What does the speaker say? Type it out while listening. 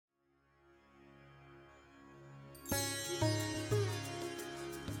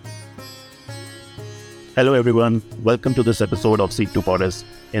Hello everyone, welcome to this episode of Seek to Forest.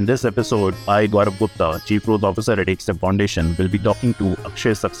 In this episode, I, Gaurav Gupta, Chief Growth Officer at HSTEP Foundation, will be talking to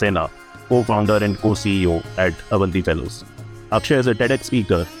Akshay Saxena, co-founder and co-CEO at Avanti Fellows. Akshay is a TEDx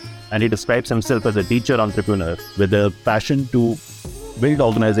speaker and he describes himself as a teacher entrepreneur with a passion to build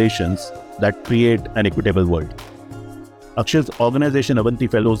organizations that create an equitable world. Akshay's organization Avanti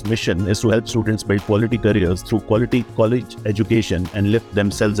Fellows' mission is to help students build quality careers through quality college education and lift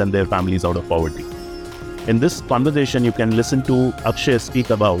themselves and their families out of poverty. In this conversation, you can listen to Akshay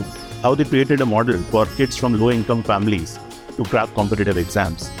speak about how they created a model for kids from low-income families to crack competitive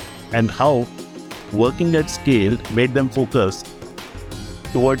exams and how working at scale made them focus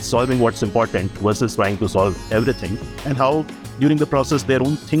towards solving what's important versus trying to solve everything, and how during the process their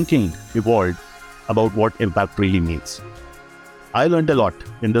own thinking evolved about what impact really means. I learned a lot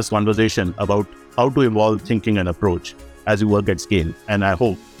in this conversation about how to evolve thinking and approach as you work at scale, and I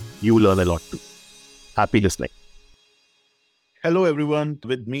hope you learn a lot too. Happy listening. Hello, everyone.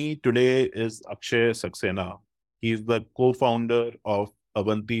 With me today is Akshay Saxena. He is the co-founder of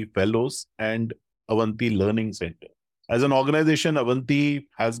Avanti Fellows and Avanti Learning Center. As an organization, Avanti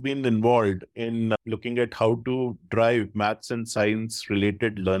has been involved in looking at how to drive maths and science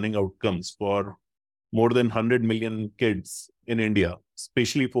related learning outcomes for more than 100 million kids in India,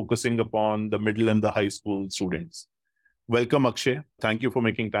 especially focusing upon the middle and the high school students. Welcome, Akshay. Thank you for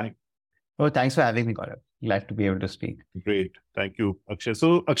making time. Oh, thanks for having me, Gaurav. Glad to be able to speak. Great. Thank you, Akshay.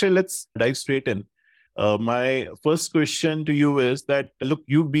 So, Akshay, let's dive straight in. My first question to you is that, look,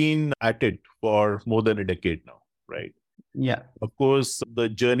 you've been at it for more than a decade now, right? Yeah. Of course, the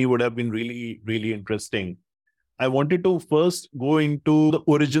journey would have been really, really interesting. I wanted to first go into the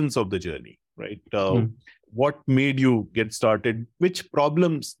origins of the journey, right? What made you get started? Which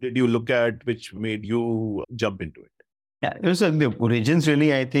problems did you look at which made you jump into it? Yeah, the origins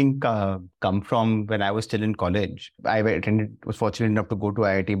really, I think, come from when I was still in college. Was fortunate enough to go to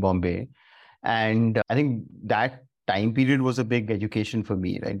IIT Bombay. And I think that time period was a big education for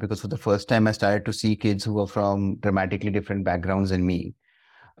me, right? Because for the first time, I started to see kids who were from dramatically different backgrounds than me.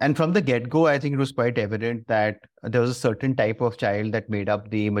 And from the get-go, I think it was quite evident that there was a certain type of child that made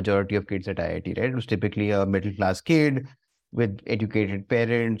up the majority of kids at IIT, right? It was typically a middle-class kid with educated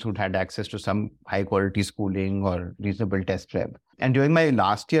parents who'd had access to some high quality schooling or reasonable test prep. And during my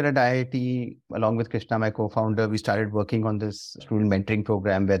last year at IIT, along with Krishna, my co-founder, we started working on this student mentoring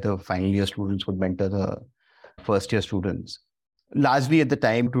program where the final year students would mentor the first year students. Largely at the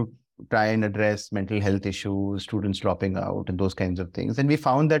time to try and address mental health issues, students dropping out and those kinds of things. And we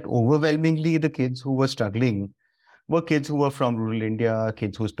found that overwhelmingly the kids who were struggling were kids who were from rural India,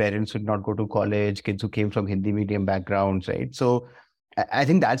 kids whose parents would not go to college, kids who came from Hindi medium backgrounds, right? So I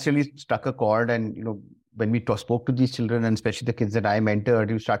think that's really struck a chord. And, when we spoke to these children, and especially the kids that I mentored,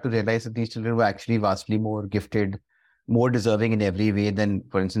 you start to realize that these children were actually vastly more gifted, more deserving in every way than,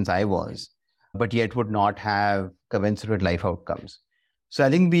 for instance, I was, but yet would not have commensurate life outcomes. So I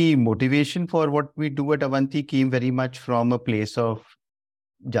think the motivation for what we do at Avanti came very much from a place of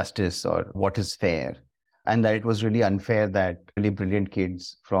justice or what is fair. And that it was really unfair that really brilliant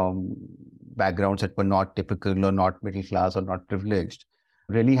kids from backgrounds that were not typical or not middle class or not privileged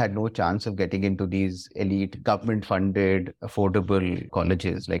really had no chance of getting into these elite government-funded, affordable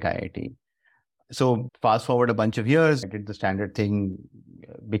colleges like IIT. So fast forward a bunch of years, I did the standard thing,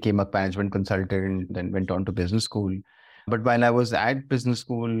 became a management consultant, then went on to business school. But while I was at business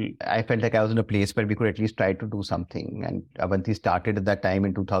school, I felt like I was in a place where we could at least try to do something. And Avanti started at that time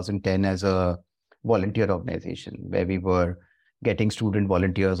in 2010 as a volunteer organization where we were getting student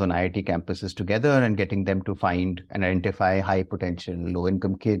volunteers on IIT campuses together and getting them to find and identify high potential, low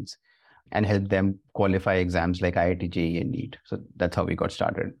income kids and help them qualify exams like IIT JEE and NEET. So that's how we got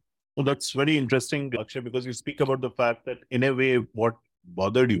started. Well, that's very interesting, Akshay, because you speak about the fact that in a way, what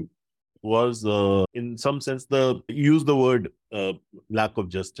bothered you was in some sense, use the word lack of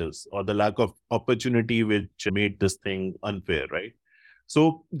justice or the lack of opportunity, which made this thing unfair, right?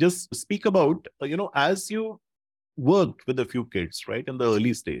 So just speak about, as you worked with a few kids, right, in the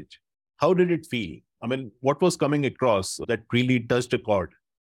early stage, how did it feel? I mean, what was coming across that really touched a chord?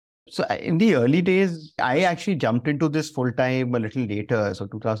 So in the early days, I actually jumped into this full-time a little later. So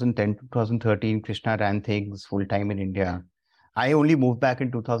 2010, 2013, Krishna ran things full-time in India. I only moved back in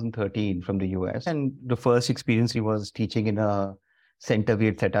 2013 from the US. And the first experience was teaching in a center we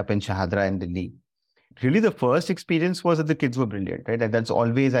had set up in Shahadra in Delhi. Really, the first experience was that the kids were brilliant, right? And that's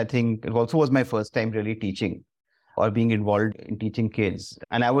always, I think, it also was my first time really teaching or being involved in teaching kids.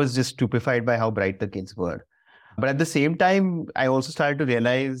 And I was just stupefied by how bright the kids were. But at the same time, I also started to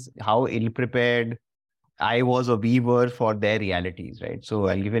realize how ill-prepared I was or we were for their realities, right? So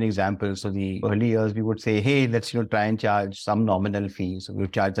I'll give you an example. So the early years, we would say, hey, let's try and charge some nominal fee. So we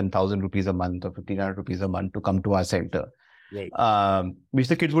would charge them 1,000 rupees a month or 1,500 rupees a month to come to our center, Right. which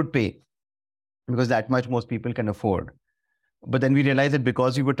the kids would pay because that much most people can afford. But then we realized that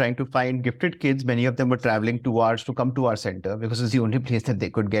because we were trying to find gifted kids, many of them were traveling 2 hours to come to our center because it's the only place that they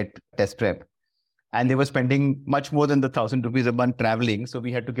could get test prep. And they were spending much more than the 1,000 rupees a month traveling. So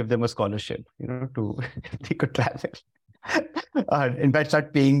we had to give them a scholarship, to they could travel. In fact,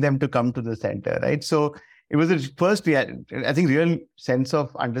 start paying them to come to the center, right? So it was a first, I think, real sense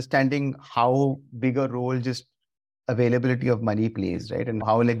of understanding how big a role just availability of money plays, right? And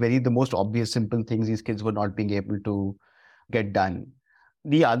how the most obvious, simple things these kids were not being able to get done.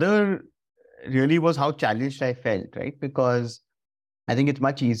 The other really was how challenged I felt, right? Because I think it's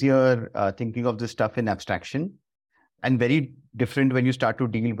much easier thinking of this stuff in abstraction and very different when you start to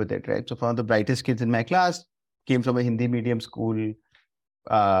deal with it, right? So one of the brightest kids in my class came from a Hindi medium school,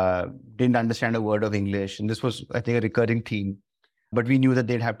 didn't understand a word of English. And this was, I think, a recurring theme. But we knew that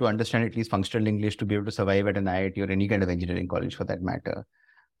they'd have to understand at least functional English to be able to survive at an IIT or any kind of engineering college for that matter.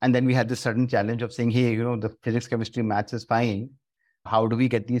 And then we had this sudden challenge of saying, hey, the physics, chemistry, maths is fine. How do we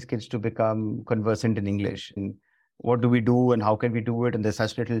get these kids to become conversant in English? And what do we do and how can we do it? And there's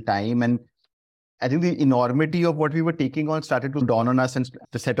such little time. And I think the enormity of what we were taking on started to dawn on us and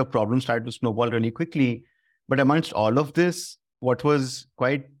the set of problems started to snowball really quickly. But amongst all of this, what was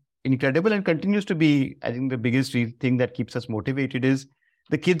quite incredible and continues to be, I think, the biggest thing that keeps us motivated is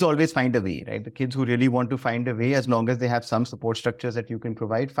the kids always find a way, right? The kids who really want to find a way, as long as they have some support structures that you can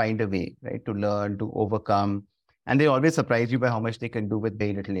provide, find a way, right? To learn, to overcome. And they always surprise you by how much they can do with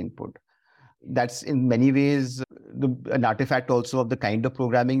very little input. That's in many ways an artifact also of the kind of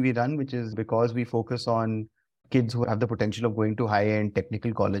programming we run, which is because we focus on kids who have the potential of going to high-end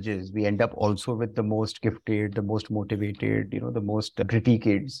technical colleges. We end up also with the most gifted, the most motivated, the most gritty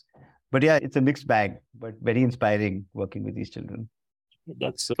kids. But yeah, it's a mixed bag, but very inspiring working with these children.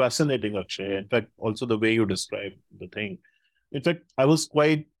 That's fascinating, Akshay. In fact, also the way you describe the thing. In fact, I was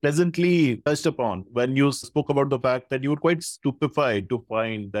quite pleasantly touched upon when you spoke about the fact that you were quite stupefied to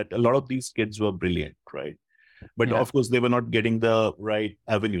find that a lot of these kids were brilliant, right? But of course, they were not getting the right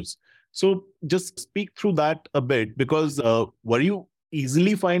avenues. So just speak through that a bit, because were you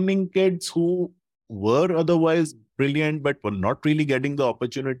easily finding kids who were otherwise brilliant, but were not really getting the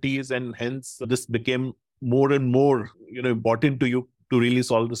opportunities, and hence this became more and more, important to you to really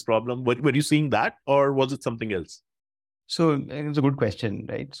solve this problem? Were you seeing that, or was it something else? So it's a good question,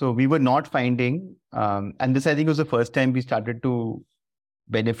 right? So we were not finding, and this I think was the first time we started to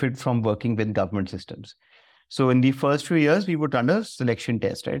benefit from working with government systems. So in the first few years, we would run a selection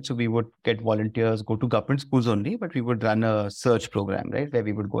test, right? So we would get volunteers, go to government schools only, but we would run a search program, right? Where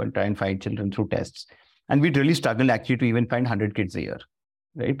we would go and try and find children through tests. And we'd really struggle actually to even find 100 kids a year,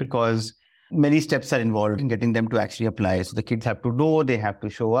 right? Because many steps are involved in getting them to actually apply. So the kids have to know, they have to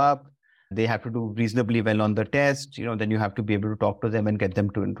show up, they have to do reasonably well on the test, then you have to be able to talk to them and get them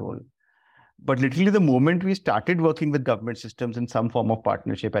to enroll. But literally the moment we started working with government systems in some form of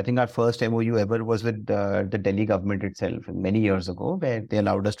partnership, I think our first MOU ever was with the Delhi government itself many years ago, where they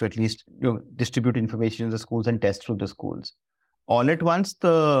allowed us to at least distribute information in the schools and test through the schools. All at once,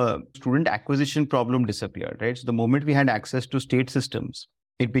 the student acquisition problem disappeared, right? So the moment we had access to state systems,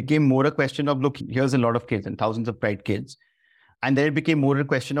 it became more a question of, look, here's a lot of kids and thousands of bright kids. And then it became more a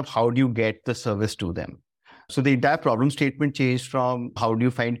question of how do you get the service to them? So the entire problem statement changed from how do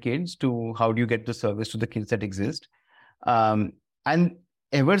you find kids to how do you get the service to the kids that exist. And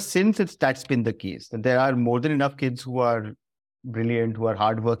ever since that's been the case, that there are more than enough kids who are brilliant, who are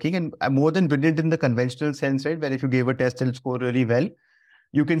hardworking, and more than brilliant in the conventional sense, right? Where if you gave a test and score really well,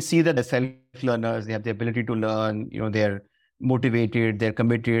 you can see that they're self-learners, they have the ability to learn, they're motivated, they're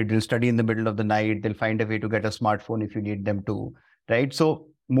committed, they'll study in the middle of the night, they'll find a way to get a smartphone if you need them to, right? So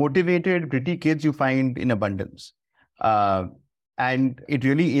motivated, gritty kids you find in abundance. And it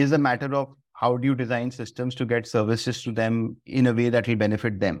really is a matter of how do you design systems to get services to them in a way that will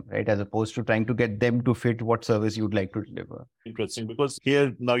benefit them, right? As opposed to trying to get them to fit what service you'd like to deliver. Interesting, because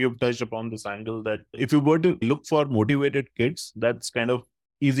here now you've touched upon this angle that if you were to look for motivated kids, that's kind of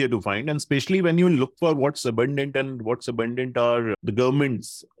easier to find. And especially when you look for what's abundant, and what's abundant are the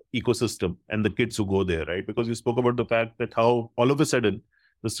government's ecosystem and the kids who go there, right? Because you spoke about the fact that how all of a sudden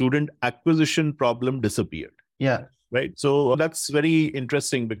the student acquisition problem disappeared. Yeah. Right. So that's very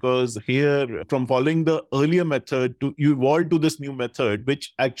interesting, because here, from following the earlier method to you evolved to this new method,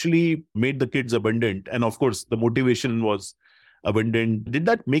 which actually made the kids abundant. And of course, the motivation was abundant. Did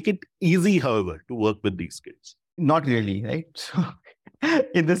that make it easy, however, to work with these kids? Not really, right? So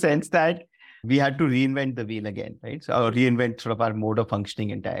in the sense that we had to reinvent the wheel again, right? So reinvent sort of our mode of functioning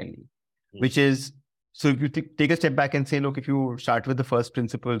entirely, which is, so if you take a step back and say, look, if you start with the first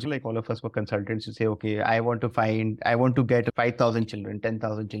principles, like all of us were consultants, you say, okay, I want to get 5,000 children,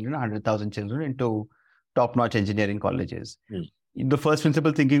 10,000 children, 100,000 children into top-notch engineering colleges. The first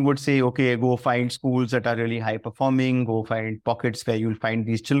principle thinking would say, okay, go find schools that are really high performing, go find pockets where you'll find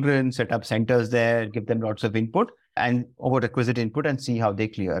these children, set up centers there, give them lots of input and over requisite input and see how they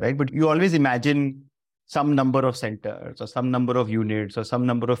clear, right? But you always imagine some number of centers or some number of units or some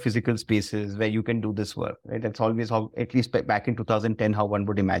number of physical spaces where you can do this work, right? That's always how, at least back in 2010, how one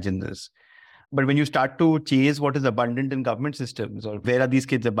would imagine this. But when you start to chase what is abundant in government systems or where are these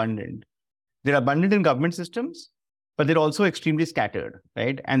kids abundant, they're abundant in government systems, but they're also extremely scattered,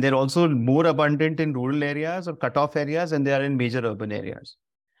 right? And they're also more abundant in rural areas or cutoff areas than they are in major urban areas.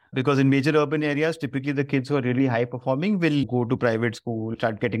 Because in major urban areas, typically the kids who are really high performing will go to private school,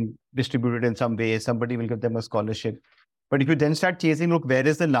 start getting distributed in some way. Somebody will give them a scholarship. But if you then start chasing, look, where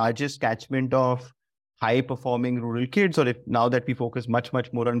is the largest catchment of high performing rural kids? Or if now that we focus much,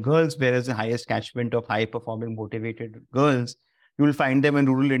 much more on girls, where is the highest catchment of high performing motivated girls? You will find them in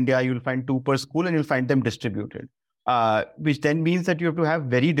rural India. You'll find 2 per school and you'll find them distributed. Which then means that you have to have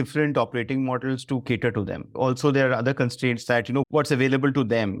very different operating models to cater to them. Also, there are other constraints that, what's available to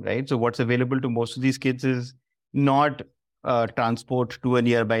them, right? So what's available to most of these kids is not transport to a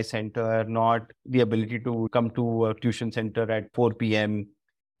nearby center, not the ability to come to a tuition center at 4 p.m.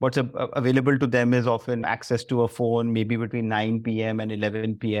 What's available to them is often access to a phone, maybe between 9 p.m. and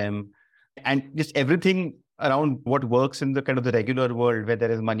 11 p.m. And just everything around what works in the kind of the regular world where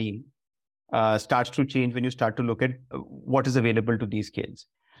there is money starts to change when you start to look at what is available to these kids.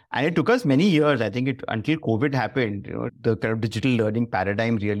 And it took us many years, I think, until COVID happened, the kind of digital learning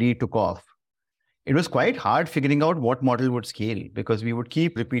paradigm really took off. It was quite hard figuring out what model would scale because we would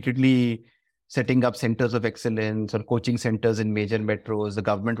keep repeatedly setting up centers of excellence or coaching centers in major metros. The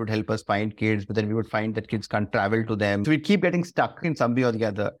government would help us find kids, but then we would find that kids can't travel to them. So we'd keep getting stuck in some way or the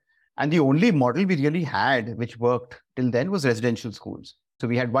other. And the only model we really had, which worked till then, was residential schools. So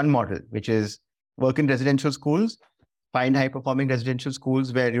we had one model, which is work in residential schools, find high-performing residential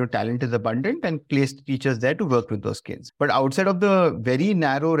schools where your talent is abundant and place teachers there to work with those kids. But outside of the very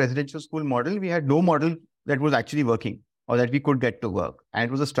narrow residential school model, we had no model that was actually working or that we could get to work. And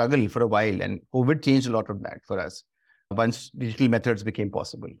it was a struggle for a while. And COVID changed a lot of that for us once digital methods became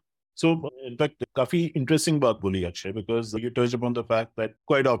possible. So, in fact, काफी interesting बात बोली Akshay, because you touched upon the fact that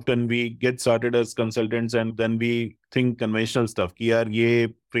quite often we get started as consultants and then we think conventional stuff कि यार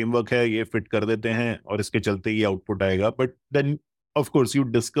ये framework है, ये fit कर देते हैं और इसके चलते ये output आएगा. But then, of course, you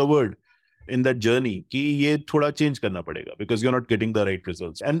discovered in that journey कि ये थोड़ा change करना पड़ेगा because you're not getting the right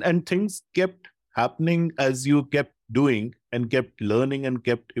results. And things kept happening as you kept doing and kept learning and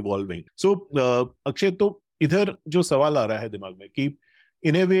kept evolving. So, Akshay, तो इधर जो सवाल आ रहा है दिमाग में कि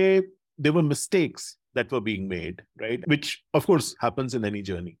in a way, there were mistakes that were being made, right? Which, of course, happens in any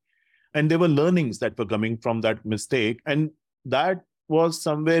journey. And there were learnings that were coming from that mistake. And that was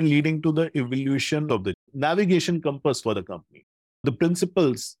somewhere leading to the evolution of the navigation compass for the company. The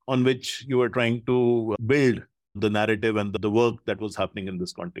principles on which you were trying to build the narrative and the work that was happening in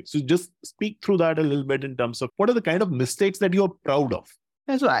this context. So just speak through that a little bit in terms of what are the kind of mistakes that you're proud of?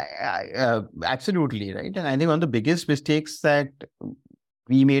 Yeah, so I absolutely, right? And I think one of the biggest mistakes that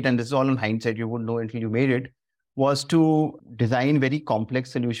we made, and this is all in hindsight, you wouldn't know until you made it, was to design very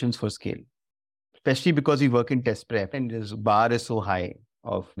complex solutions for scale, especially because we work in test prep and this bar is so high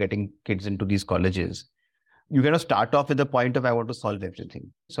of getting kids into these colleges. You cannot start off with the point of, I want to solve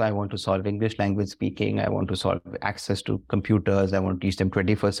everything. So I want to solve English language speaking. I want to solve access to computers. I want to teach them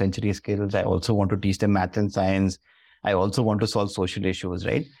 21st century skills. I also want to teach them math and science. I also want to solve social issues,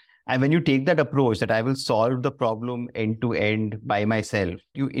 right? And when you take that approach that I will solve the problem end to end by myself,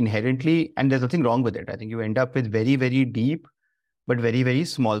 you inherently, and there's nothing wrong with it. I think you end up with very, very deep, but very, very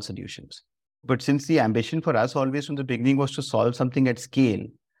small solutions. But since the ambition for us always from the beginning was to solve something at scale,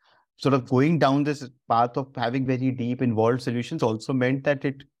 sort of going down this path of having very deep involved solutions also meant that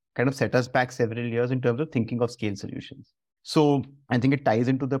it kind of set us back several years in terms of thinking of scale solutions. So I think it ties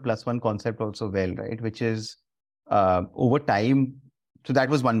into the +1 concept also well, right? Which is over time. So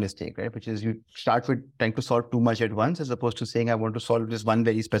that was one mistake, right? Which is you start with trying to solve too much at once as opposed to saying, I want to solve this one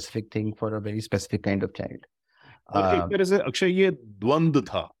very specific thing for a very specific kind of child. एक तरह से अक्षय ये द्वंद्व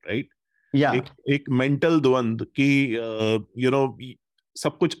था, right? Yeah. एक mental द्वंद्व कि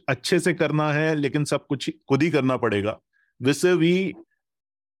सब कुछ अच्छे से करना है लेकिन सब कुछ खुद ही करना पड़ेगा. वैसे भी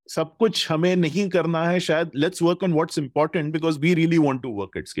सब कुछ हमें नहीं करना है शायद. Let's work on what's important because we really want to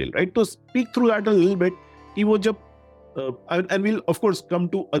work at scale, right? So speak through that a little bit कि वो जब and we'll of course come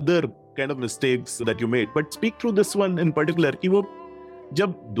to other kind of mistakes that you made. But speak through this one in particular, कि वो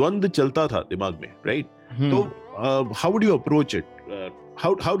जब द्वंद चलता था दिमाग में, right? तो how would you approach it?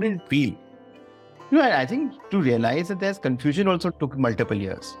 How did it feel? I think to realize that there's confusion also took multiple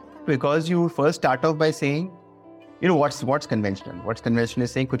years, because you first start off by saying, what's conventional. What's conventional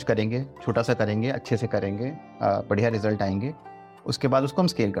is saying कुछ करेंगे, छोटा सा करेंगे, अच्छे से करेंगे, बढ़िया result आएंगे, उसके बाद उसको हम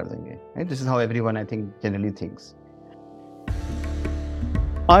स्केल कर देंगे. Right? This is how everyone, I think, generally thinks.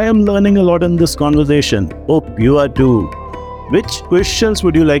 I am learning a lot in this conversation. Hope you are too. Which questions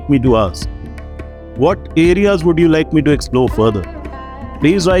would you like me to ask? What areas would you like me to explore further?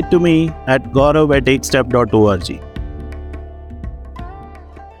 Please write to me at gaurav@8step.org.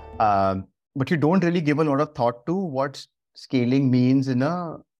 But you don't really give a lot of thought to what scaling means in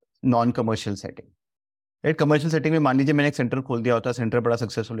a non-commercial setting. Right? Commercial setting में मान लीजिए मैंने एक centre खोल दिया होता, centre बड़ा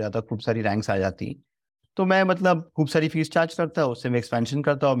successful हो जाता, खूब सारी रैंक्स आ जाती, तो मैं मतलब खूब सारी फीस चार्ज करता, उससे मैं एक्सपेंशन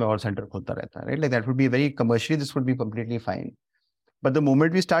करता और मैं और सेंटर खोलता रहता. Right? Like that would be very commercially, this would be completely fine. But the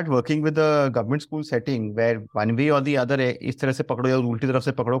moment we start working with a government school setting where one way or the other इस तरह से पकड़ो या उल्टी तरफ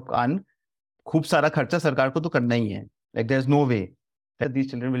से पकड़ो कान, खूब सारा खर्चा सरकार को तो करना ही है. Like there's no way that these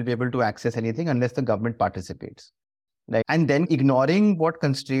children will be able to access anything unless the government participates. Like, and then ignoring what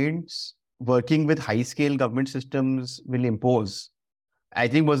constraints working with high-scale government systems will impose, I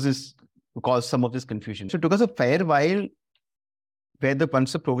think caused some of this confusion. So it took us a fair while where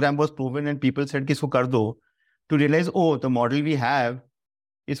once the program was proven and people said कि इसको कर दो, to realize, the model we have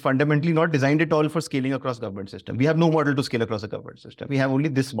is fundamentally not designed at all for scaling across government system. We have no model to scale across a government system. We have only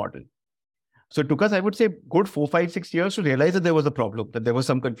this model. So it took us, I would say, good 4, 5, 6 years to realize that there was a problem, that there was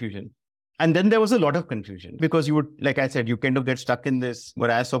some confusion. And then there was a lot of confusion because you would, like I said, you kind of get stuck in this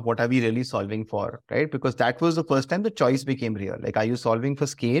morass of what are we really solving for, right? Because that was the first time the choice became real. Like, are you solving for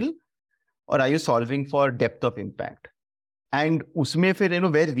scale or are you solving for depth of impact? And usme fir,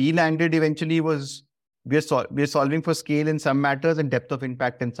 where we landed eventually was, we're solving for scale in some matters and depth of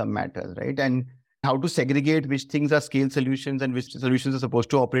impact in some matters, right? And how to segregate which things are scale solutions and which solutions are supposed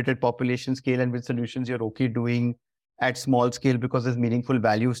to operate at population scale and which solutions you're okay doing at small scale because there's meaningful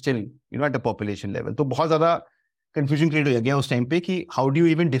value still, at the population level. So बहुत ज़्यादा confusion create हो गया उस time पे कि how do you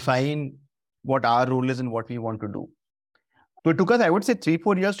even define what our role is and what we want to do. So it took us, I would say, 3,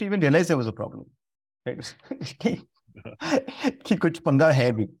 4 years to even realize there was a problem. Right? कि कुछ पंगा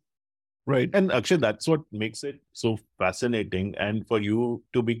है भी. Right. And Akshay, that's what makes it so fascinating. And for you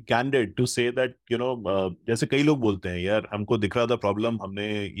to be candid, to say that, जैसे कई लोग बोलते हैं, यार, हमको दिख रहा था प्रॉब्लम, हमने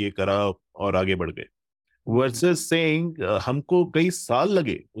ये करा और आगे बढ़ गए. Versus saying, हमको कई साल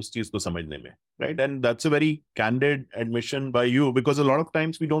लगे उस चीज को समझने में. Right. And that's a very candid admission by you, because a lot of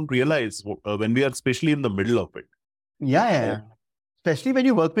times we don't realize when we are especially in the middle of it. Yeah. Especially when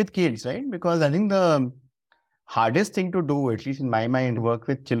you work with kids, right? Because I think the hardest thing to do, at least in my mind, work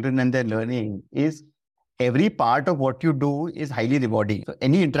with children and their learning, is every part of what you do is highly rewarding. So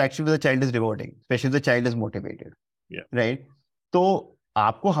any interaction with a child is rewarding, especially if the child is motivated. Yeah. Right? तो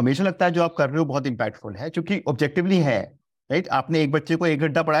आपको हमेशा लगता है जो आप कर रहे हो बहुत impactful है, क्योंकि objectively है, right? आपने एक बच्चे को 1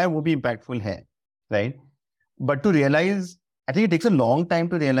 घंटा पढ़ाया, वो भी impactful है, right? But to realize, I think it takes a long time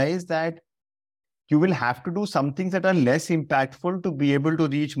to realize that you will have to do some things that are less impactful to be able to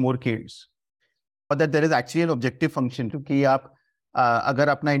reach more kids. Or that there is actually an objective function. क्योंकि आप अगर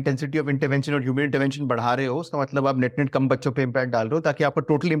अपना intensity of intervention और human intervention बढ़ा रहे हो, उसका मतलब आप नेट कम बच्चों पे इम्पैक्ट डाल रहे हो, ताकि आपका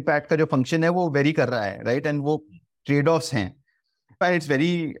टोटल इम्पैक्ट का जो फंक्शन है वो वेरी कर रहा है, राइट? एंड वो ट्रेड ऑफ्स हैं. But it's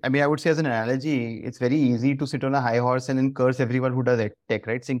very, I would say as an analogy, it's very easy to sit on a high horse and then curse everyone who does tech,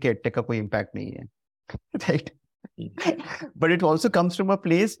 right? Saying कि tech का कोई impact नहीं है, right? But it also comes from a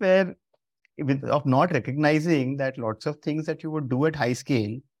place where, of not recognizing that lots of things that you would do at high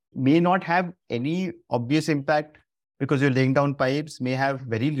scale may not have any obvious impact because you're laying down pipes, may have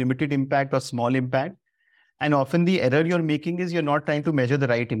very limited impact or small impact. And often the error you're making is you're not trying to measure the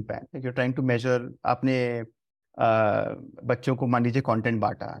right impact. Like you're trying to measure आपने बच्चों को मान लीजिए content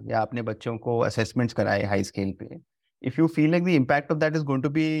बांटा या आपने बच्चों को असेसमेंट्स कराए हाई स्केल पे. If you feel like the impact of that is going to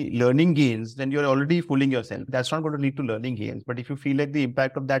be learning gains, then you're already fooling yourself. That's not going to lead to learning gains. But if you feel like the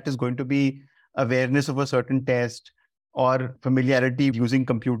impact of that is going to be awareness of a certain test or familiarity using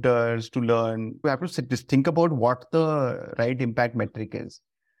computers to learn, you have to just think about what the right impact metric is.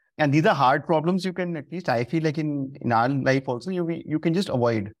 And these are hard problems you can, at least I feel like in our life also, you can just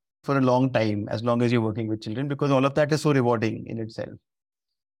avoid for a long time as long as you're working with children, because all of that is so rewarding in itself.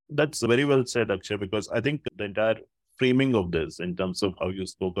 That's very well said, Akshay, because I think the entire framing of this in terms of how you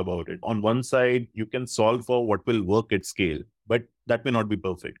spoke about it, on one side, you can solve for what will work at scale, but that may not be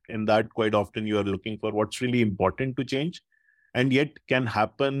perfect. In that, quite often you are looking for what's really important to change. and yet can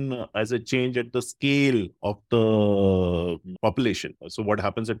happen as a change at the scale of the population. So what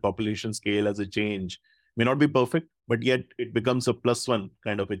happens at population scale as a change may not be perfect, but yet it becomes a plus one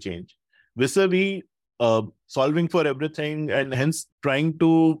kind of a change. Vis-a-vis solving for everything and hence trying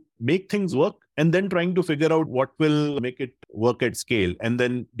to make things work and then trying to figure out what will make it work at scale and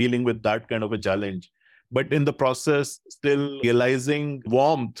then dealing with that kind of a challenge. But in the process, still realizing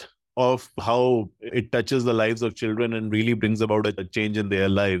warmth of how it touches the lives of children and really brings about a change in their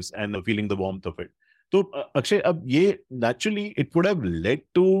lives and feeling the warmth of it. So, Akshay, ye naturally it would have led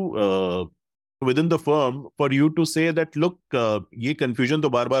to within the firm for you to say that, look, ye confusion to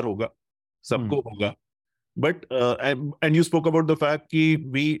bar hoga, sabko hoga. But and you spoke about the fact that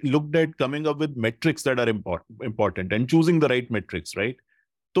we looked at coming up with metrics that are important and choosing the right metrics, right?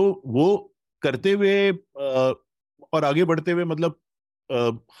 तो वो करते हुए और आगे बढ़ते हुए मतलब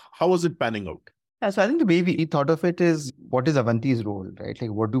how was it panning out? Yeah, so I think the way we thought of it is, what is Avanti's role, right?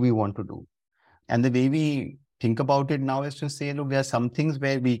 Like, what do we want to do? And the way we think about it now is to say, look, there are some things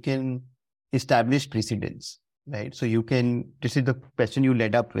where we can establish precedents, right? So you can, this is the question you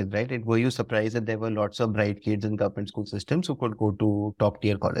led up with, right? Were you surprised that there were lots of bright kids in government school systems who could go to top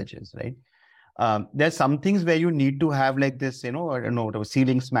tier colleges, right? There's some things where you need to have like this,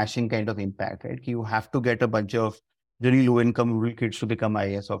 ceiling smashing kind of impact, right? You have to get a bunch of really low income rural kids to become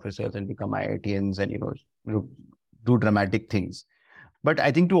IAS officers and become IITians and, do dramatic things. But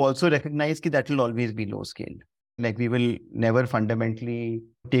I think to also recognize that will always be low scale. Like, we will never fundamentally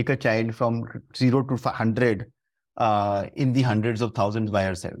take a child from 0 to 100 in the hundreds of thousands by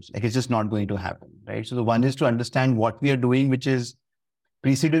ourselves. Like, it's just not going to happen, right? So the one is to understand what we are doing, which is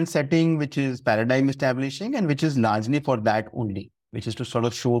precedent setting, which is paradigm establishing, and which is largely for that only, which is to sort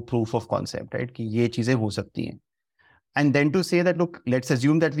of show proof of concept, right? Ki ye cheezein ho sakti hain. And then to say that, look, let's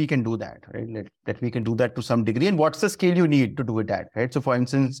assume that we can do that, right? That we can do that to some degree. And what's the scale you need to do it at, right? So for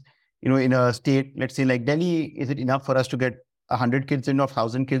instance, in a state, let's say like Delhi, is it enough for us to get 100 kids in or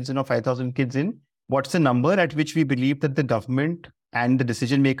 1,000 kids in or 5,000 kids in? What's the number at which we believe that the government and the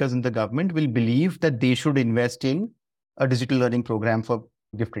decision makers in the government will believe that they should invest in a digital learning program for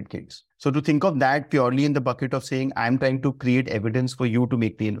gifted kids? So to think of that purely in the bucket of saying, I'm trying to create evidence for you to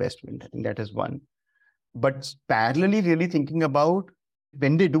make the investment. I think that is one. But parallelly, really thinking about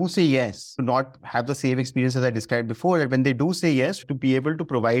when they do say yes, to not have the same experience as I described before, that when they do say yes, to be able to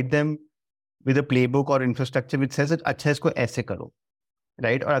provide them with a playbook or infrastructure which says that अच्छा इसको ऐसे करो,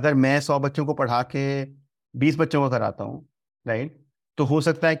 right? और अगर मैं 100 बच्चों को पढ़ा के 20 बच्चों को कराता हूँ, right? तो हो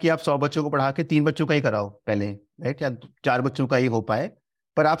सकता है कि आप 100 बच्चों को पढ़ा के 3 बच्चों का ही कराओ पहले, right? या 4 बच्चों का ही हो पाए,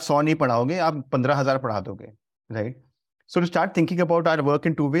 पर आप 100 नहीं पढ़ाओगे, आप 15,000 पढ़ा दोगे, right? So to start thinking about our work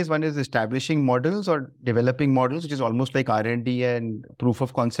in two ways, one is establishing models or developing models, which is almost like R&D and proof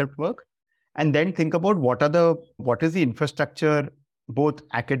of concept work. And then think about what is the infrastructure, both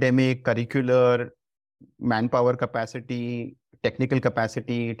academic, curricular, manpower capacity, technical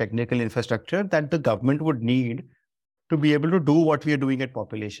infrastructure that the government would need to be able to do what we are doing at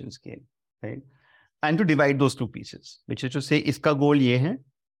population scale, right? And to divide those two pieces, which is to say, iska goal ye hai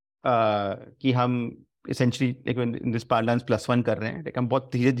कि हम essentially like in this parlance +1 कर रहे हैं, like हम बहुत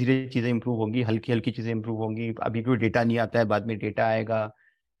धीरे धीरे चीजें इंप्रूव होंगी, हल्की हल्की चीजें इंप्रूव होंगी. अभी भी डेटा नहीं आता है, बाद में डेटा आएगा,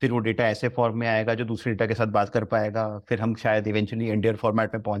 फिर वो डेटा ऐसे फॉर्म में आएगा जो दूसरे डेटा के साथ बात कर पाएगा, फिर हम शायद इवेंचुअली एनडीआर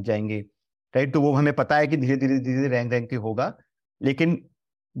फॉर्मेट में पहुंच जाएंगे, राइट? तो वो हमें पता है कि धीरे धीरे रैंक के होगा, लेकिन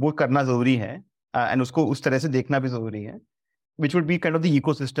वो करना जरूरी है एंड उसको उस तरह से देखना भी जरूरी है, which would be kind of the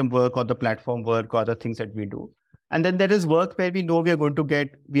ecosystem work or the platform work or the things that we do. And then there is work where we know we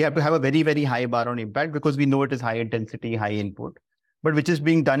have to have a very, very high bar on impact because we know it is high intensity, high input, but which is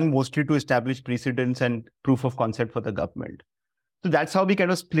being done mostly to establish precedents and proof of concept for the government. So that's how we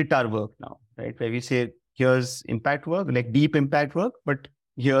kind of split our work now, right? Where we say, here's impact work, like deep impact work, but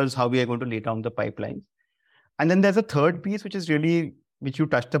here's how we are going to lay down the pipelines. And then there's a third piece, which is really, which you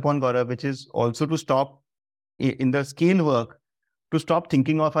touched upon, Gaurav, which is also to stop in the scale work, to stop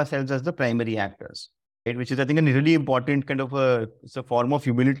thinking of ourselves as the primary actors, right? Which is, I think, a really important kind of it's a form of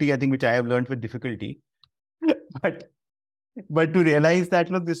humility, I think, which I have learned with difficulty. but to realize that,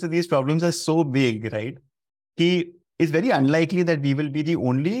 look, these problems are so big, right? It's very unlikely that we will be the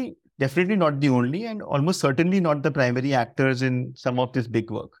only, definitely not the only, and almost certainly not the primary actors in some of this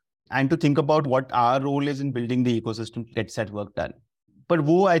big work. And to think about what our role is in building the ecosystem to get that work done. But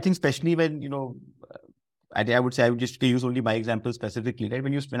I think, especially when, I would say I would just use only my example specifically, right?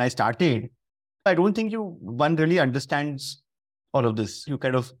 When I started, I don't think one really understands all of this. You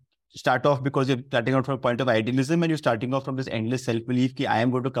kind of start off because you're starting out from a point of idealism and you're starting off from this endless self-belief that I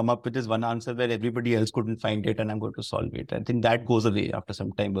am going to come up with this one answer where everybody else couldn't find it and I'm going to solve it. I think that goes away after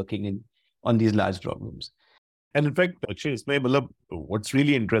some time working on these large problems. And in fact, Akshay, इसमें मतलब what's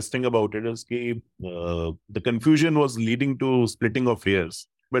really interesting about it is कि the confusion was leading to splitting of hairs,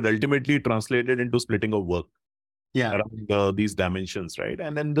 but ultimately translated into splitting of work around these dimensions, right?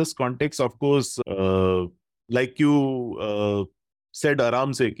 And in this context, of course, like you said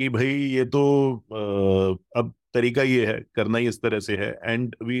आराम से कि भाई ये तो अब तरीका ये है, करना ही इस तरह से है,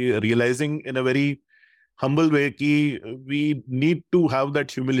 and we realizing in a very humble way कि we need to have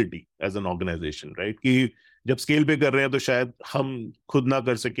that humility as an organization, right? कि जब स्केल पे कर रहे हैं तो शायद हम खुद ना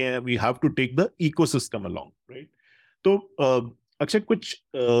कर सकें, we have to take the ecosystem along, right? तो अक्षय कुछ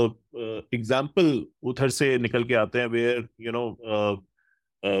एग्जाम्पल उधर से निकल के आते हैं where you know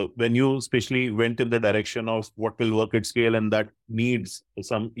when you especially went in the direction of what will work at scale and that needs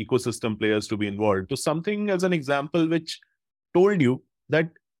some ecosystem players to be involved. So something as an example which told you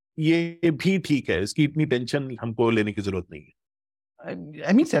that ये भी ठीक है, इसकी इतनी tension हमको लेने की जरूरत नहीं है.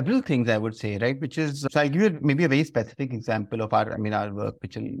 I mean, several things I would say, right? Which is, so I'll give you maybe a very specific example of our work,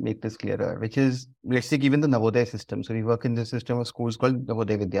 which will make this clearer, which is, let's take even the Navodaya system. So we work in the system of schools called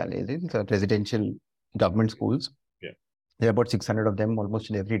Navodaya Vidyalaya. It's a residential government schools. Yeah. There are about 600 of them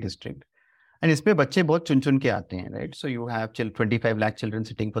almost in every district. And इसमें बच्चे बहुत चुन के आते हैं, right? So you have 25 lakh children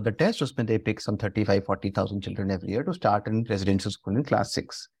sitting for the test. उसमें they pick some 35-40,000 children every year to start in residential school in class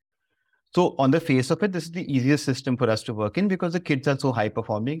 6. So on the face of it, this is the easiest system for us to work in because the kids are so high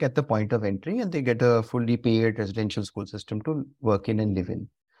performing at the point of entry and they get a fully paid residential school system to work in and live in.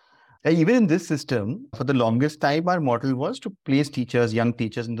 And even in this system, for the longest time, our model was to place teachers, young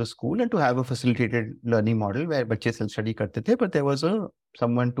teachers in the school and to have a facilitated learning model where बच्चे self-study करते थे, but there was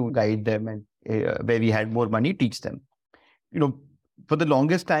someone to guide them and where we had more money, teach them. You know, for the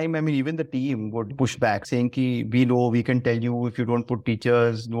longest time, I mean, even the team would push back saying, ki, we know, we can tell you if you don't put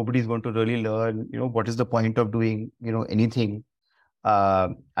teachers, nobody's going to really learn. You know, what is the point of doing, anything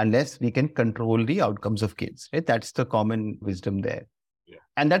unless we can control the outcomes of kids, right? That's the common wisdom there. Yeah.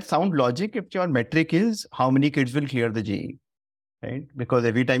 And that sound logic, if your metric is how many kids will clear the JEE, right? Because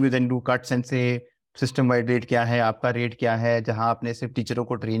every time you then do cuts and say, system-wide rate क्या है, आपका rate क्या है, जहां आपने सिर्फ टीचरों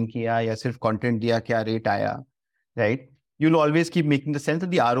को train किया या सिर्फ content दिया, क्या rate आया, right? You'll always keep making the sense that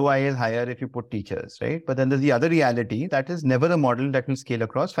the ROI is higher if you put teachers, right? But then there's the other reality that is never a model that will scale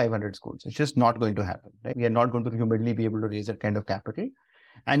across 500 schools. It's just not going to happen, right? We are not going to humanly be able to raise that kind of capital.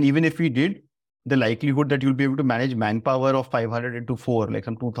 And even if we did, the likelihood that you'll be able to manage manpower of 500 into 4, like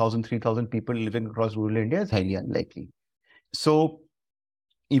some 2,000, 3,000 people living across rural India is highly unlikely. So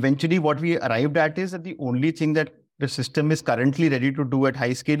eventually what we arrived at is that the only thing that the system is currently ready to do at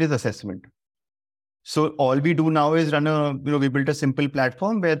high scale is assessment. So all we do now is we built a simple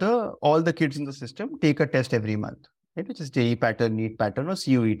platform where all the kids in the system take a test every month, right? Which is JEE pattern, NEET pattern or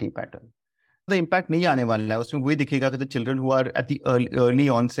CUET pattern. The impact नहीं आने वाला है, उसमें वही दिखेगा कि the children who are at the early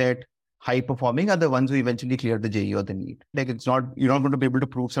onset, high performing are the ones who eventually clear the JEE or the NEET. Like you're not going to be able to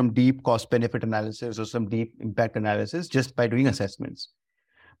prove some deep cost benefit analysis or some deep impact analysis just by doing assessments.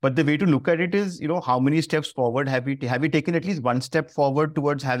 But the way to look at it is, how many steps forward have we taken at least one step forward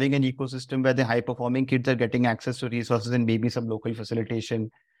towards having an ecosystem where the high performing kids are getting access to resources and maybe some local facilitation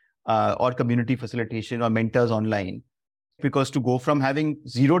or community facilitation or mentors online. Because to go from having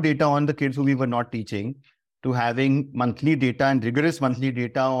zero data on the kids who we were not teaching to having monthly data and rigorous monthly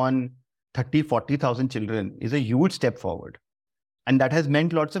data on 30-40,000 children is a huge step forward. And that has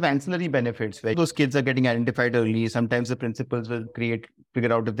meant lots of ancillary benefits where those kids are getting identified early. Sometimes the principals will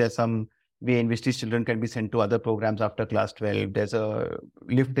figure out if there's some way in which these children can be sent to other programs after class 12. There's a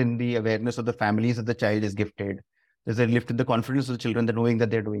lift in the awareness of the families that the child is gifted. There's a lift in the confidence of the children, that knowing that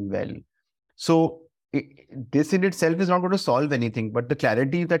they're doing well. So this in itself is not going to solve anything, but the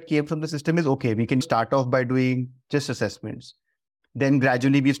clarity that came from the system is, okay, we can start off by doing just assessments. Then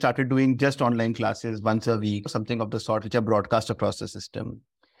gradually we started doing just online classes once a week, something of the sort, which are broadcast across the system.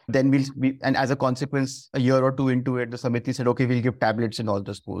 Then and as a consequence, a year or two into it, the Samiti said, okay, we'll give tablets in all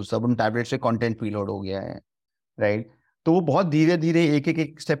the schools. So उन tablets से content preload हो गया है, right? तो वो बहुत धीरे धीरे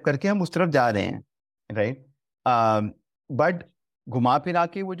एक step करके हम उस तरफ जा रहे हैं, right? But घुमा फिरा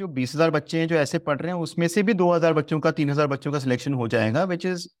के वो जो 20,000 बच्चे हैं जो ऐसे पढ़ रहे हैं, उसमें से भी 2,000 बच्चों का 3,000 बच्चों का selection हो जाएगा, which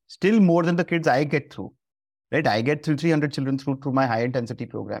is still more than the kids I get through. Right, I get 300 children through my high intensity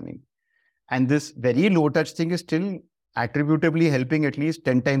programming. And this very low touch thing is still attributably helping at least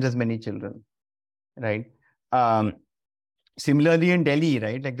 10 times as many children, right? Similarly in Delhi,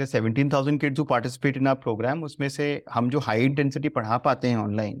 right, like the 17,000 kids who participate in our program, उसमें से हम जो high intensity पढ़ा पाते हैं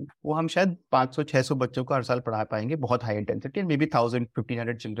online, वो हम शायद 500-600 बच्चों को हर साल पढ़ा पाएंगे, बहुत high intensity, and maybe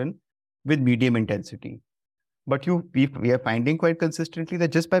 1,000-1,500 children with medium intensity. But we are finding quite consistently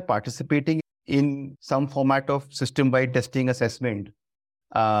that just by participating in some format of system-wide testing assessment,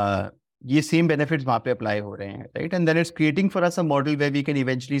 ये सेम बेनिफिट्स वहाँ पे अप्लाई हो रहे हैं, right? And then it's creating for us a model where we can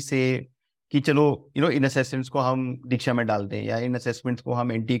eventually say कि चलो इन assessments को हम दीक्षा में डाल दें, या इन असेसमेंट्स को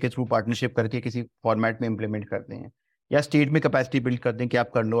हम एनटी के थ्रू पार्टनरशिप करके किसी फॉर्मेट में इम्प्लीमेंट कर दें, या स्टेट में कैपेसिटी बिल्ड कर दें कि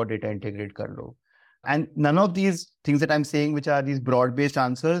आप कर लो और डेटा इंटीग्रेट कर लो. And none of these things that I'm saying, which are these broad-based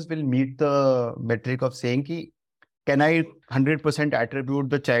answers, will meet the metric of saying ki, can I 100% attribute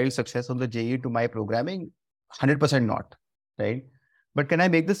the child's success on the JEE to my programming? 100% not, right? But can I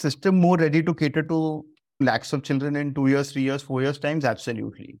make the system more ready to cater to lakhs of children in 2 years, 3 years, 4 years times?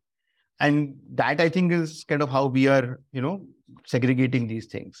 Absolutely. And that, I think, is kind of how we are, segregating these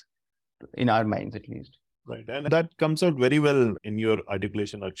things in our minds, at least. Right. And that comes out very well in your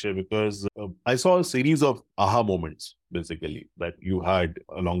articulation, Akshay, because I saw a series of aha moments, basically, that you had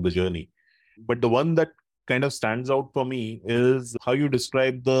along the journey. But the one that kind of stands out for me is how you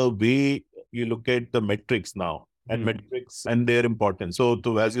describe the way you look at the metrics now and metrics and their importance.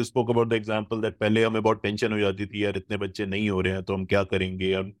 So as you spoke about the example that पहले हमें बहुत tension हो जाती थी, यार इतने बच्चे नहीं हो रहे हैं तो हम क्या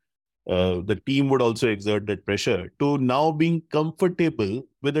करेंगे, हम the team would also exert that pressure to now being comfortable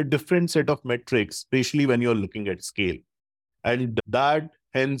with a different set of metrics, especially when you're looking at scale. And that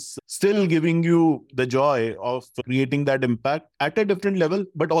hence still giving you the joy of creating that impact at a different level,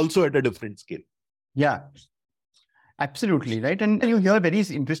 but also at a different scale. Yeah, absolutely, right. And you hear very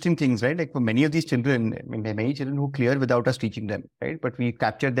interesting things, right? Like for many of these children, I mean, many children who clear without us teaching them, right? But we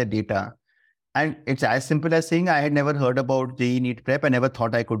captured their data. And it's as simple as saying, I had never heard about JEE NEET prep. I never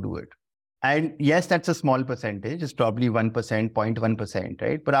thought I could do it. And yes, that's a small percentage. It's probably 1%, 0.1%,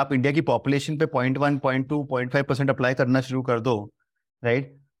 right? But आप India की population पे 0.1, 0.2, 0.5% apply करना शुरू कर दो, right?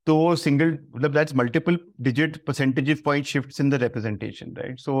 तो single, that's multiple digit percentage point shifts in the representation,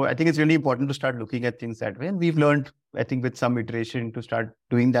 right? So I think it's really important to start looking at things that way. And we've learned, I think, with some iteration to start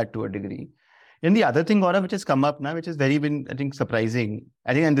doing that to a degree. And the other thing, Gaurav, which has come up now, which is very been, I think, surprising,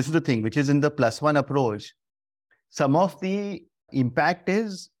 I think, and this is the thing, which is in the +1 approach, some of the impact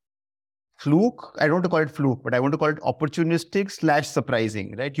is fluke. I don't want to call it fluke, but I want to call it opportunistic /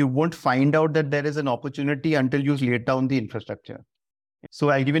 surprising, right? You won't find out that there is an opportunity until you lay down the infrastructure. So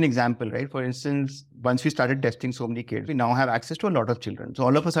I'll give you an example, right? For instance, once we started testing so many kids, we now have access to a lot of children. So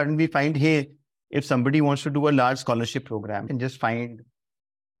all of a sudden we find, hey, if somebody wants to do a large scholarship program, and just find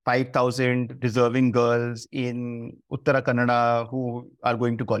 5,000 deserving girls in Uttara Kannada who are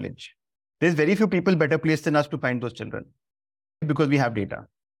going to college. There's very few people better placed than us to find those children because we have data,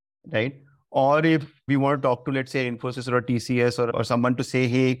 right? Or if we want to talk to, let's say, Infosys or TCS or someone to say,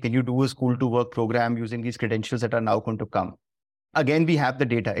 hey, can you do a school to work program using these credentials that are now going to come? Again, we have the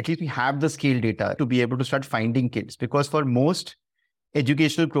data. At least we have the scale data to be able to start finding kids. Because for most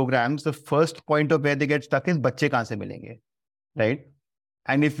educational programs, the first point of where they get stuck is bacche kahan se milenge, right?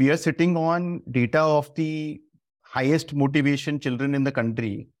 And if we are sitting on data of the highest motivation children in the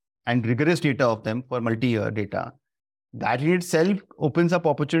country and rigorous data of them for multi-year data, that in itself opens up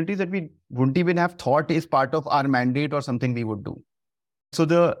opportunities that we wouldn't even have thought is part of our mandate or something we would do.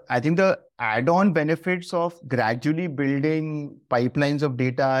 So I think the add-on benefits of gradually building pipelines of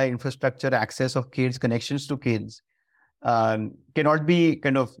data, infrastructure, access of kids, connections to kids, cannot be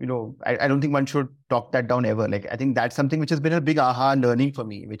kind of, I don't think one should talk that down ever. Like, I think that's something which has been a big aha learning for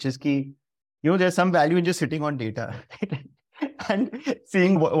me, which is key, there's some value in just sitting on data and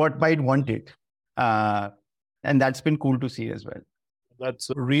seeing what might want it. And that's been cool to see as well.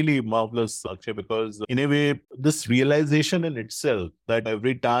 That's really marvelous, Akshay, because in a way, this realization in itself that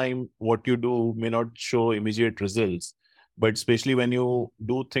every time what you do may not show immediate results, but especially when you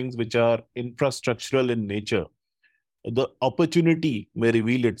do things which are infrastructural in nature, the opportunity may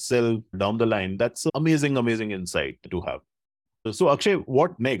reveal itself down the line. That's amazing, amazing insight to have. So Akshay,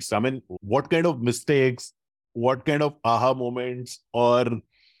 what next? I mean, what kind of mistakes, what kind of aha moments, or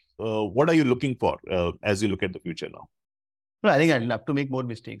what are you looking for as you look at the future now? Well, I think I'd love to make more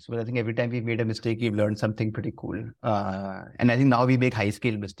mistakes, but I think every time we've made a mistake, we've learned something pretty cool. And I think now we make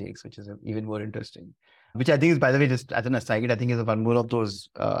high-scale mistakes, which is even more interesting. Which I think is, by the way, just as an aside, I think is one more of those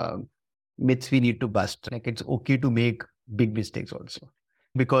myths we need to bust. Like, it's okay to make big mistakes also,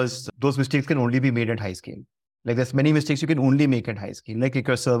 because those mistakes can only be made at high scale. Like, there's many mistakes you can only make at high scale. Like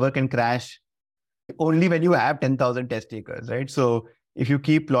your server can crash only when you have 10,000 test takers, right? So if you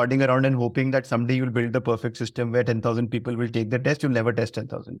keep plodding around and hoping that someday you'll build the perfect system where 10,000 people will take the test, you'll never test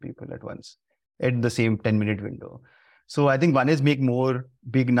 10,000 people at once in the same 10-minute window. So I think one is make more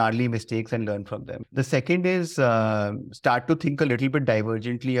big, gnarly mistakes and learn from them. The second is start to think a little bit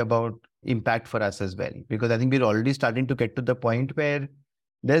divergently about impact for us as well. Because I think we're already starting to get to the point where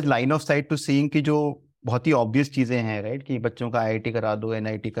there's line of sight to seeing कि जो बहुत ही obvious चीजें हैं, right? कि बच्चों का IIT करा दो,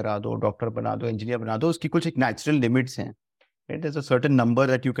 NIT करा दो, डॉक्टर बना दो, इंजीनियर बना दो, उसकी कुछ एक natural limits हैं. Right? There's a certain number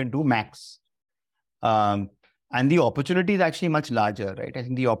that you can do max. And the opportunity is actually much larger, right? I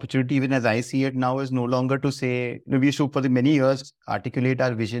think the opportunity, even as I see it now, is no longer to say, we should for the many years articulate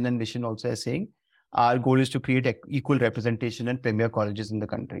our vision and mission also as saying, our goal is to create equal representation in premier colleges in the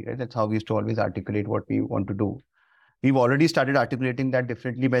country, right? That's how we used to always articulate what we want to do. We've already started articulating that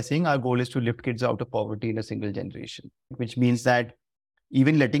differently by saying our goal is to lift kids out of poverty in a single generation, which means that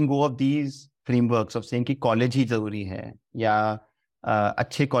even letting go of these frameworks of saying कि college ही जरूरी है या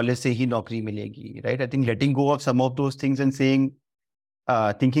अच्छे college से ही नौकरी मिलेगी, right? I think letting go of some of those things and saying,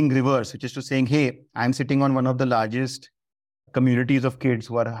 thinking reverse, which is to saying, hey, I'm sitting on one of the largest communities of kids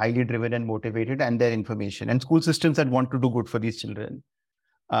who are highly driven and motivated and their information and school systems that want to do good for these children.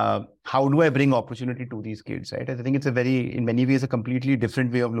 How do I bring opportunity to these kids, right? I think it's in many ways, a completely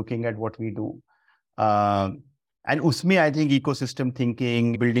different way of looking at what we do. And usme, I think ecosystem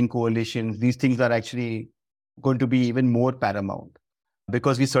thinking, building coalitions, these things are actually going to be even more paramount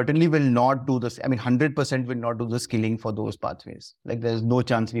because we certainly will not do this. I mean, 100% will not do the skilling for those pathways. Like there's no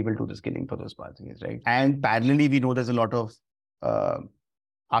chance we will do the skilling for those pathways, right? And parallelly, we know there's a lot of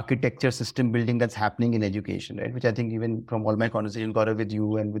architecture system building that's happening in education, right? Which I think even from all my conversations, Gaurav, with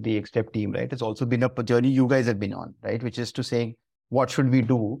you and with the Xtep team, right? It's also been a journey you guys have been on, right? Which is to say, what should we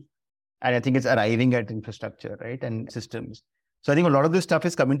do? And I think it's arriving at infrastructure, right? And systems. So I think a lot of this stuff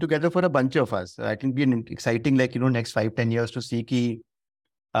is coming together for a bunch of us. I think it'll be exciting, like, next 5-10 years to see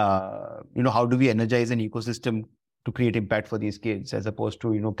how do we energize an ecosystem to create impact for these kids as opposed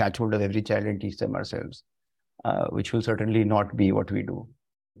to, catch hold of every child and teach them ourselves, which will certainly not be what we do,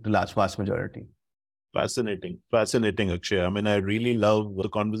 the vast majority. Fascinating, Akshay. I mean, I really love the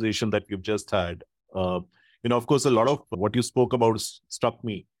conversation that we've just had. Of course, a lot of what you spoke about struck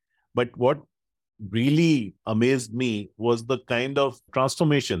me. But what really amazed me was the kind of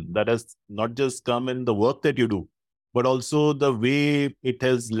transformation that has not just come in the work that you do, but also the way it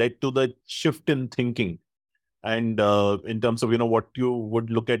has led to the shift in thinking. And in terms of, what you would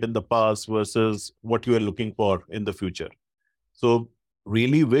look at in the past versus what you are looking for in the future. So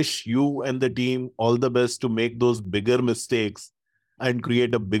really wish you and the team all the best to make those bigger mistakes and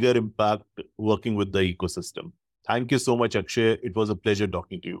create a bigger impact working with the ecosystem. Thank you so much, Akshay. It was a pleasure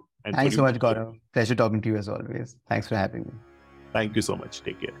talking to you. And thanks so much, Gaurav. Pleasure talking to you as always. Thanks for having me. Thank you so much.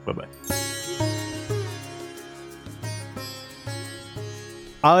 Take care. Bye-bye.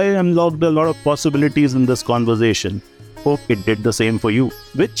 I unlocked a lot of possibilities in this conversation. Hope it did the same for you.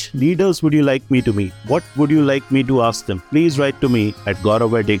 Which leaders would you like me to meet? What would you like me to ask them? Please write to me at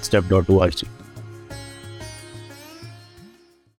gaurav@xtep.org.